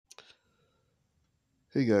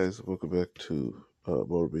Hey guys, welcome back to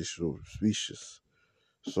Motivational Species.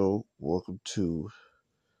 So, welcome to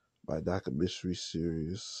my documentary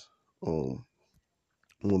series on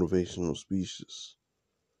motivational species.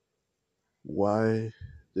 Why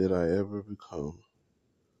did I ever become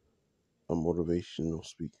a motivational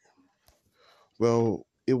speaker? Well,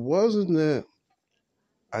 it wasn't that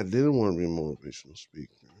I didn't want to be a motivational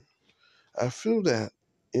speaker. I feel that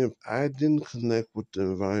if I didn't connect with the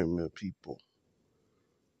environment people,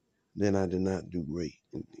 then I did not do great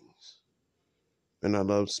in things. And I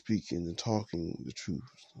love speaking and talking the truth.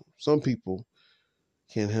 Some people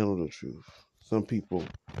can't handle the truth. Some people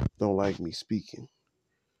don't like me speaking.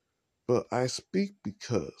 But I speak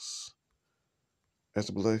because, as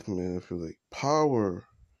a black man, I feel like power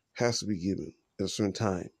has to be given at a certain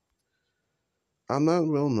time. I'm not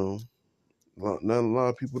well known. Not a lot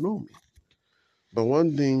of people know me. But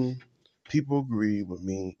one thing people agree with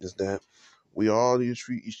me is that we all need to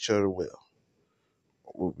treat each other well,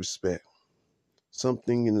 with respect.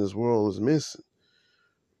 Something in this world is missing.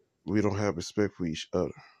 We don't have respect for each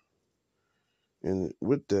other. And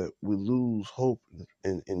with that, we lose hope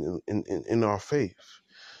in our faith.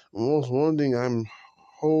 One thing I'm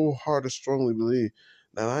wholeheartedly strongly believe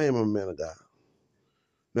that I am a man of God.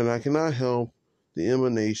 That I cannot help the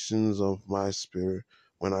emanations of my spirit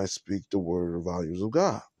when I speak the word or values of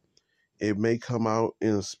God. It may come out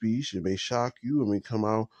in a speech, it may shock you, it may come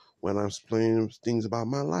out when I'm explaining things about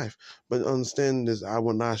my life. But understand this, I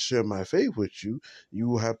will not share my faith with you. You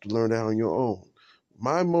will have to learn that on your own.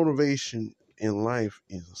 My motivation in life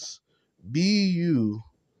is be you,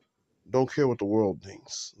 don't care what the world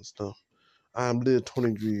thinks and stuff. I've lived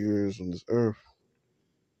 23 years on this earth,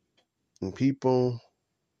 and people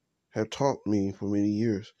have taught me for many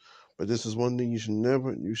years. But this is one thing you should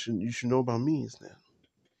know about me is that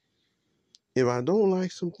if I don't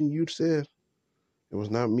like something you said, it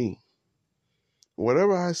was not me.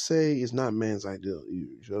 Whatever I say is not man's ideal.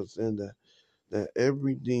 You should understand that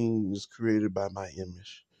everything is created by my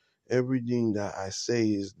image. Everything that I say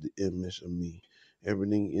is the image of me.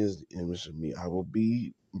 Everything is the image of me. I will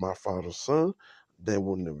be my father's son. That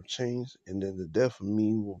will never change. And then the death of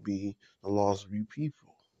me will be the loss of you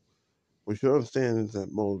people. What you understand is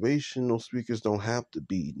that motivational speakers don't have to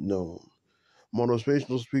be known.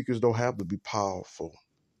 Motivational speakers don't have to be powerful.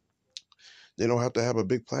 They don't have to have a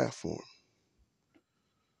big platform.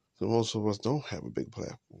 So most of us don't have a big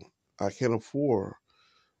platform. I can't afford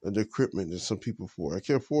the equipment that some people afford. I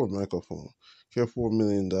can't afford a microphone. Can't afford $1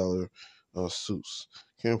 million suits.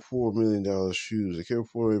 Can't afford $1 million shoes. I can't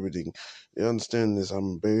afford everything. You understand this?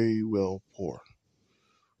 I'm very well poor.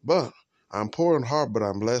 But I'm poor in heart, but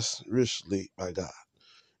I'm blessed richly by God.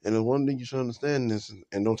 And the one thing you should understand this,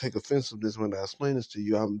 and don't take offense of this when I explain this to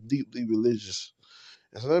you, I'm deeply religious.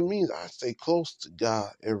 And so that means I stay close to God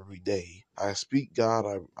every day. I speak God,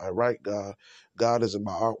 I write God. God is in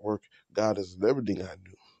my artwork. God is in everything I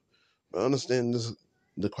do. But understand this,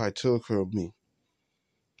 the criteria of me.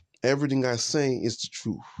 Everything I say is the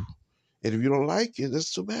truth. And if you don't like it,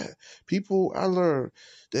 that's too bad. People, I learned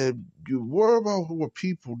that you worry about what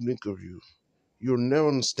people think of you. You'll never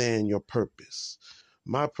understand your purpose.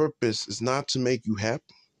 My purpose is not to make you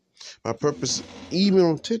happy. My purpose, even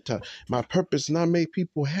on TikTok, my purpose is not make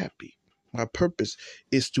people happy. My purpose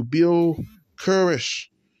is to build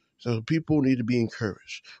courage. So people need to be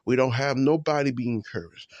encouraged. We don't have nobody being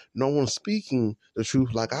encouraged. No one's speaking the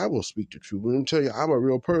truth like I will speak the truth. Let me tell you, I'm a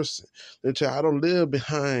real person. Let me tell you, I don't live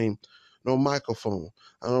behind no microphone.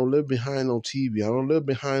 I don't live behind no TV. I don't live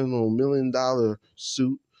behind no $1 million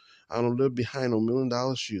suit. I don't live behind no $1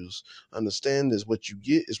 million shoes. Understand this. What you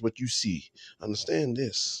get is what you see. Understand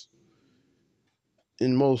this.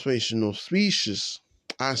 In motivational speeches,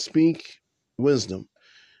 I speak wisdom.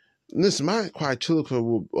 Listen, my criteria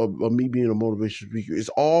of me being a motivational speaker is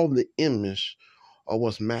all the image of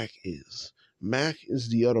what Mac is. Mac is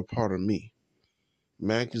the other part of me.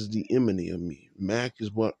 Mac is the enemy of me. Mac is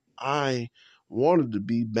what I wanted to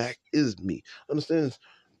be. Mac is me. Understand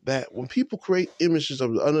that when people create images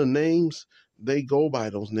of other names, they go by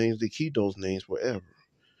those names. They keep those names forever.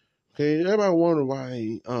 Okay, everybody wonder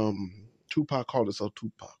why Tupac called himself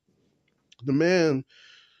Tupac. The man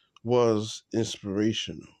was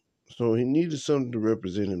inspirational. So he needed something to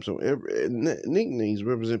represent him. So every nicknames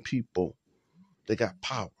represent people that got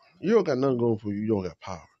power. You don't got nothing going for you. You don't got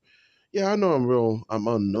power. Yeah, I know I'm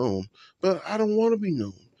unknown, but I don't want to be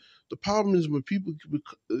known. The problem is when people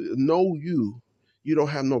know you, you don't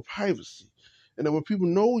have no privacy. And then when people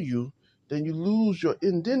know you, then you lose your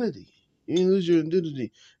identity. You lose your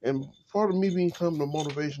identity. And part of me becoming a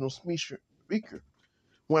motivational speaker,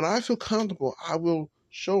 when I feel comfortable, I will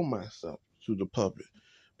show myself to the public.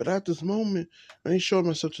 But at this moment, I ain't showing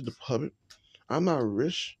myself to the public. I'm not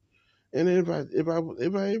rich. And if I ever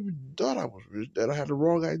thought I was rich, that I had the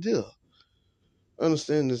wrong idea.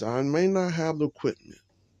 Understand this, I may not have the equipment,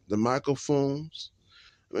 the microphones,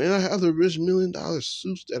 I may not have the rich $1 million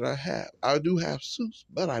suits that I have. I do have suits,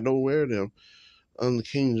 but I don't wear them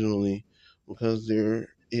occasionally because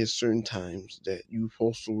there is certain times that you're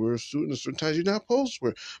supposed to wear a suit and certain times you're not supposed to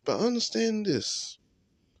wear. But understand this.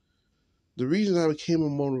 The reason I became a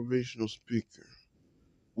motivational speaker,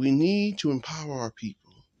 we need to empower our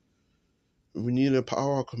people. We need to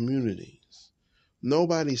empower our communities.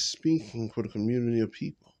 Nobody's speaking for the community of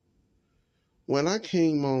people. When I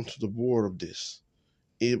came onto the board of this,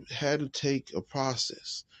 it had to take a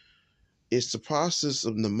process. It's the process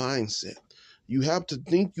of the mindset. You have to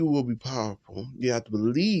think you will be powerful. You have to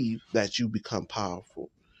believe that you become powerful.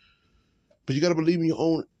 But you got to believe in your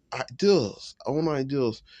own ideals.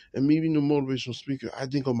 And me being a motivational speaker, I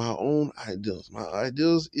think of my own ideals. My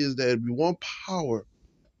ideals is that if you want power,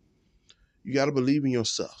 you got to believe in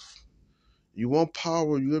yourself. You want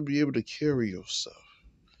power, you're going to be able to carry yourself.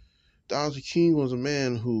 Dr. King was a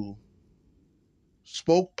man who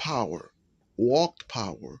spoke power, walked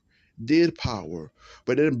power, did power,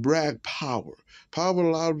 but didn't brag power. Power,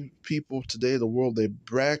 a lot of people today in the world, they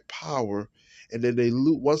brag power, and then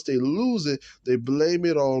once they lose it, they blame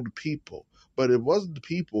it on the people. But it wasn't the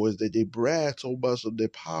people, it's that they bragged so much of their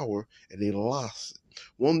power and they lost it.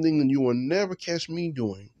 One thing that you will never catch me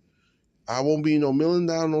doing, I won't be no $1 million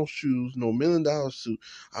no shoes, no $1 million suit.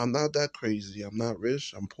 I'm not that crazy. I'm not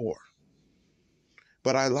rich. I'm poor.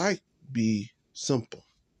 But I like be simple.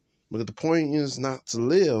 But the point is not to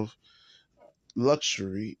live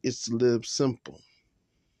luxury, it's to live simple.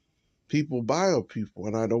 People buy off people,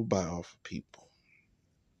 and I don't buy off of people.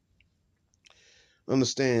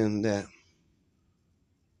 Understand that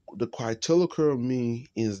the criteria of me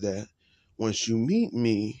is that once you meet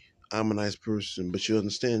me, I'm a nice person, but you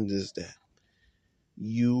understand this, that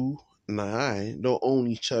you and I don't own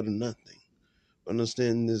each other nothing.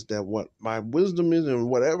 Understand this, that what my wisdom is and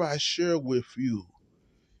whatever I share with you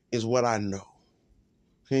is what I know.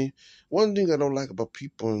 Okay? One thing I don't like about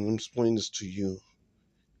people, and I'm explaining this to you,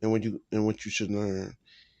 and what you should learn,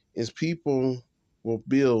 is people will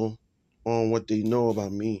build on what they know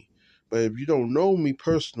about me. But if you don't know me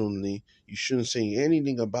personally, you shouldn't say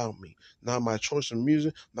anything about me. Not my choice of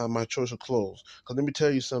music, not my choice of clothes. Because let me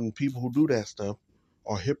tell you something, people who do that stuff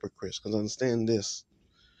are hypocrites. Because understand this,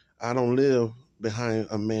 I don't live behind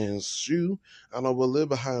a man's shoe. I don't live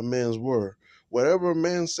behind a man's word. Whatever a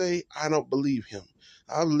man say, I don't believe him.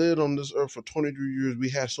 I've lived on this earth for 23 years. We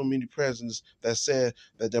had so many presidents that said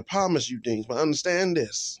that they promise you things. But understand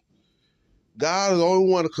this. God is the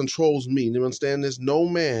only one that controls me. You understand this? No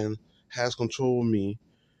man has control of me.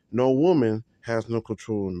 No woman has no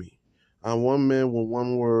control of me. I'm one man with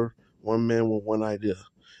one word, one man with one idea.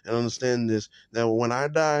 And understand this, that when I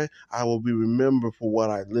die, I will be remembered for what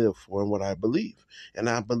I live for and what I believe. And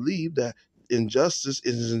I believe that injustice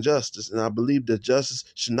is injustice. And I believe that justice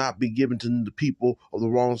should not be given to the people of the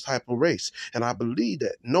wrong type of race. And I believe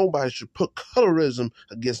that nobody should put colorism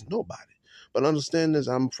against nobody. But understand this,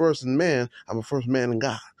 I'm first in man, I'm a first man in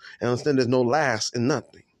God. And understand there's no last in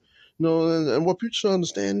nothing. No, and what people should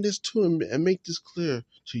understand this too, and make this clear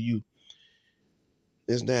to you,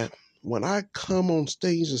 is that when I come on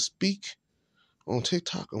stage and speak on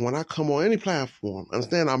TikTok, and when I come on any platform,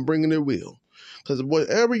 understand I'm bringing the real. Because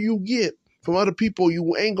whatever you get from other people,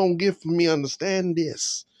 you ain't going to get from me. Understand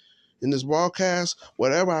this. In this broadcast,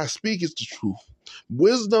 whatever I speak is the truth.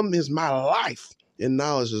 Wisdom is my life, and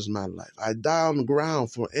knowledge is my life. I die on the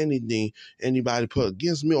ground for anything anybody put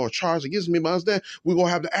against me or charge against me. But understand, we're going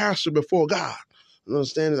to have to answer before God.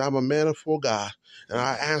 Understand that I'm a man before God, and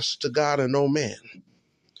I answer to God and no man.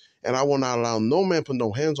 And I will not allow no man put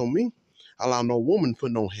no hands on me. I allow no woman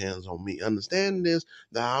put no hands on me. Understand this,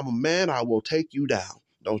 that I'm a man, I will take you down.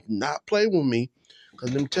 Don't not play with me.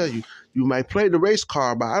 Because let me tell you, you might play the race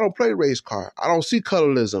card, but I don't play the race card. I don't see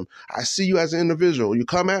colorism. I see you as an individual. You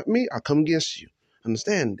come at me, I come against you.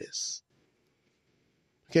 Understand this.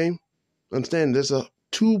 Okay? Understand there's a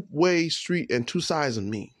two-way street and two sides of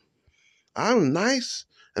me. I'm nice,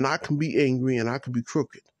 and I can be angry, and I can be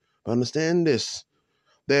crooked. But understand this.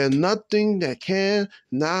 There's nothing that can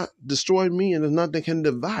not destroy me, and there's nothing that can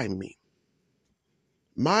divide me.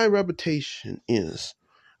 My reputation is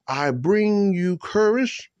I bring you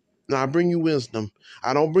courage and I bring you wisdom.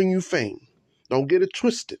 I don't bring you fame. Don't get it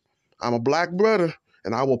twisted. I'm a black brother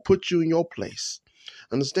and I will put you in your place.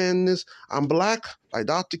 Understand this? I'm black like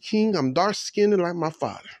Dr. King. I'm dark-skinned like my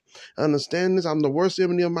father. Understand this? I'm the worst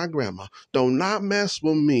enemy of my grandma. Do not mess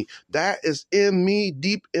with me. That is in me,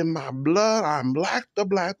 deep in my blood. I'm black, the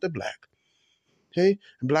black, the black. Okay?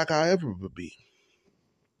 And black I ever will be.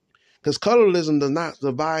 Because colorism does not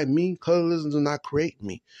divide me. Colorism does not create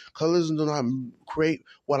me. Colorism does not create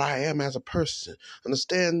what I am as a person.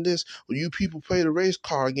 Understand this? When you people play the race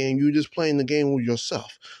car game, you're just playing the game with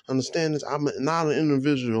yourself. Understand this? I'm not an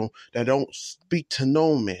individual that don't speak to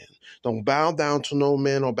no man. Don't bow down to no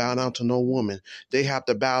man or bow down to no woman. They have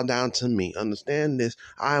to bow down to me. Understand this?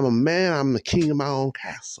 I am a man. I'm the king of my own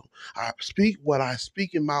castle. I speak what I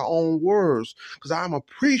speak in my own words because I'm a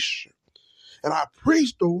preacher. And I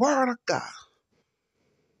preach the word of God.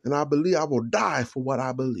 And I believe I will die for what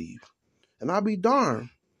I believe. And I'll be darned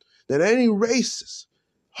that any racist,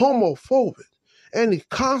 homophobic, any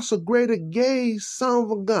consecrated gay son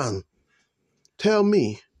of a gun tell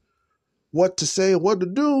me what to say, what to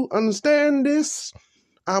do. Understand this?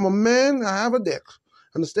 I'm a man, I have a dick.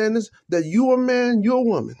 Understand this? That you a man, you a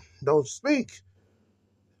woman. Don't speak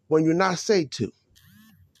when you're not said to.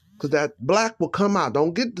 Because that black will come out.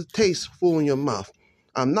 Don't get the taste full in your mouth.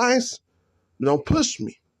 I'm nice, but don't push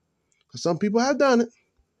me. Because some people have done it.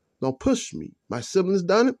 Don't push me. My siblings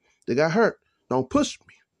done it. They got hurt. Don't push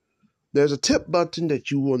me. There's a tip button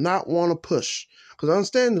that you will not want to push. Because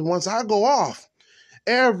understand that once I go off,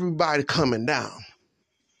 everybody coming down.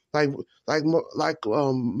 Like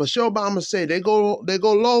Michelle Obama said, they go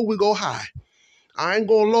low, we go high. I ain't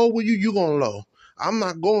going low with you, you going low. I'm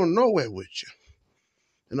not going nowhere with you.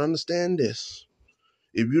 And understand this.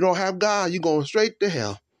 If you don't have God, you're going straight to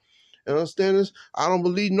hell. And understand this? I don't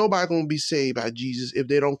believe nobody gonna be saved by Jesus if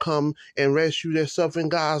they don't come and rescue themselves in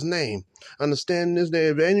God's name. Understand this?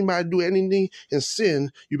 That if anybody do anything in sin,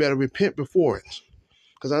 you better repent before it.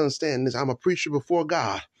 Because I understand this. I'm a preacher before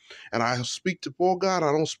God. And I speak before God.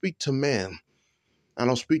 I don't speak to man. I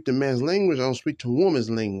don't speak to man's language. I don't speak to woman's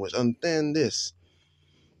language. Understand this.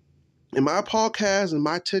 In my podcast and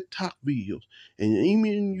my TikTok videos, and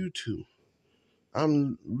even YouTube,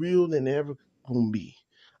 I'm real than ever gonna be.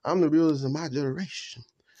 I'm the realest in my generation.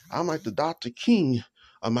 I'm like the Dr. King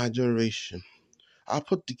of my generation. I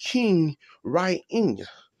put the king right in you,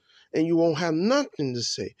 and you won't have nothing to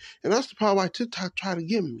say. And that's the part why TikTok try to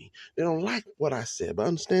get me. They don't like what I said, but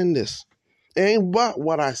understand this. It ain't but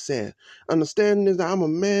what I said. Understand this, I'm a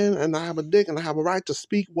man, and I have a dick, and I have a right to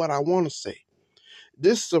speak what I want to say.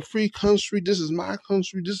 This is a free country. This is my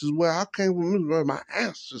country. This is where I came from. This is where my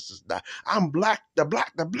ancestors died. I'm black, the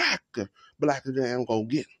blacker than I'm going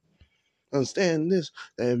to get. Understand this,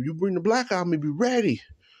 that if you bring the black out, me be ready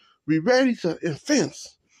to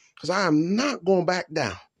offense, because I am not going back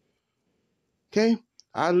down. Okay?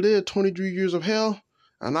 I lived 23 years of hell.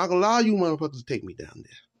 I'm not going to allow you motherfuckers to take me down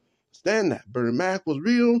there. Stand that. Bernie Mac was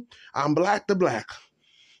real. I'm black, the black.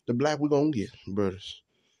 The black we're going to get, brothers.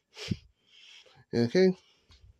 Okay?